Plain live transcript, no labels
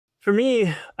For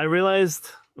me, I realized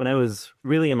when I was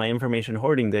really in my information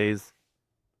hoarding days,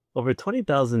 over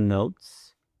 20,000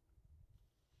 notes,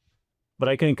 but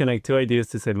I couldn't connect two ideas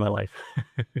to save my life.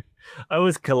 I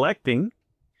was collecting,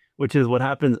 which is what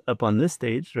happens up on this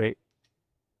stage, right?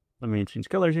 Let me change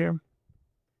colors here.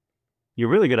 You're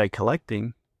really good at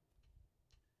collecting,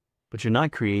 but you're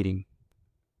not creating.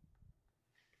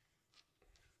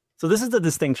 So this is the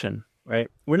distinction, right?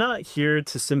 We're not here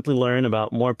to simply learn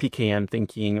about more PKM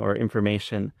thinking or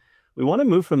information. We want to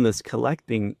move from this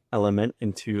collecting element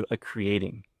into a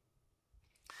creating.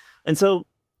 And so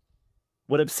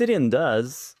what Obsidian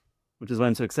does, which is why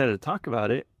I'm so excited to talk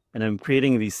about it, and I'm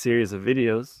creating these series of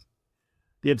videos,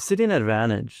 the Obsidian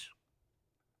advantage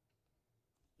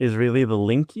is really the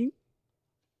linking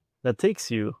that takes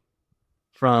you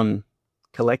from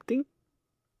collecting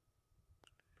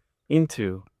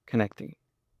into connecting.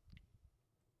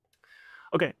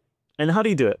 Okay, and how do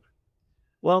you do it?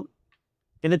 Well,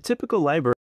 in a typical library,